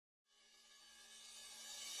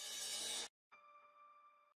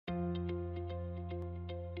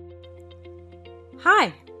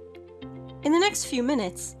Hi! In the next few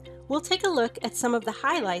minutes, we'll take a look at some of the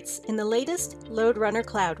highlights in the latest LoadRunner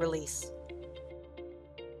Cloud release.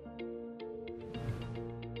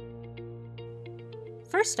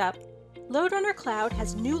 First up, LoadRunner Cloud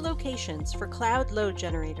has new locations for cloud load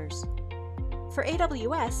generators. For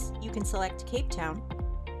AWS, you can select Cape Town.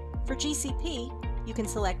 For GCP, you can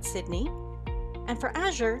select Sydney. And for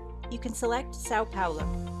Azure, you can select Sao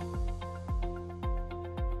Paulo.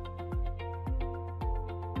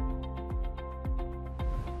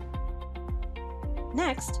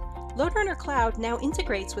 Next, LoadRunner Cloud now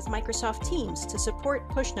integrates with Microsoft Teams to support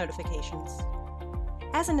push notifications.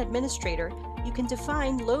 As an administrator, you can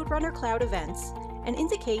define LoadRunner Cloud events and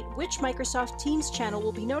indicate which Microsoft Teams channel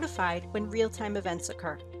will be notified when real-time events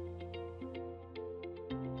occur.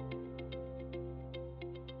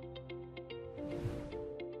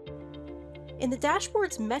 In the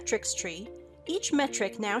dashboard's metrics tree, each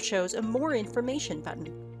metric now shows a More Information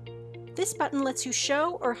button. This button lets you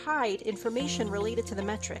show or hide information related to the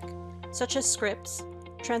metric, such as scripts,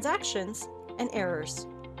 transactions, and errors.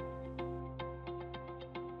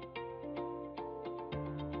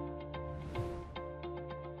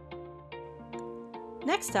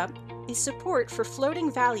 Next up is support for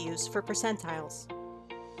floating values for percentiles.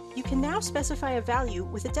 You can now specify a value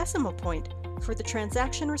with a decimal point for the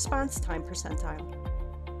transaction response time percentile.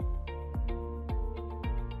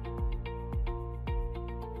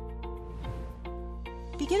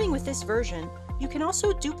 Beginning with this version, you can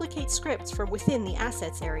also duplicate scripts from within the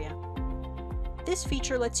Assets area. This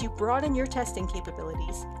feature lets you broaden your testing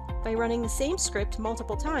capabilities by running the same script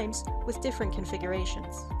multiple times with different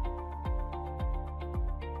configurations.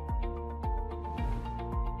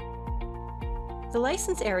 The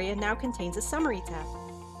License area now contains a Summary tab.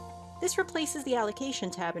 This replaces the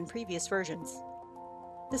Allocation tab in previous versions.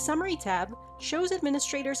 The Summary tab shows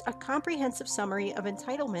administrators a comprehensive summary of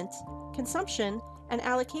entitlement, consumption, and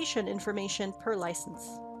allocation information per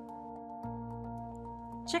license.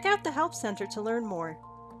 Check out the Help Center to learn more,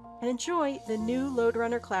 and enjoy the new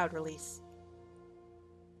LoadRunner Cloud release.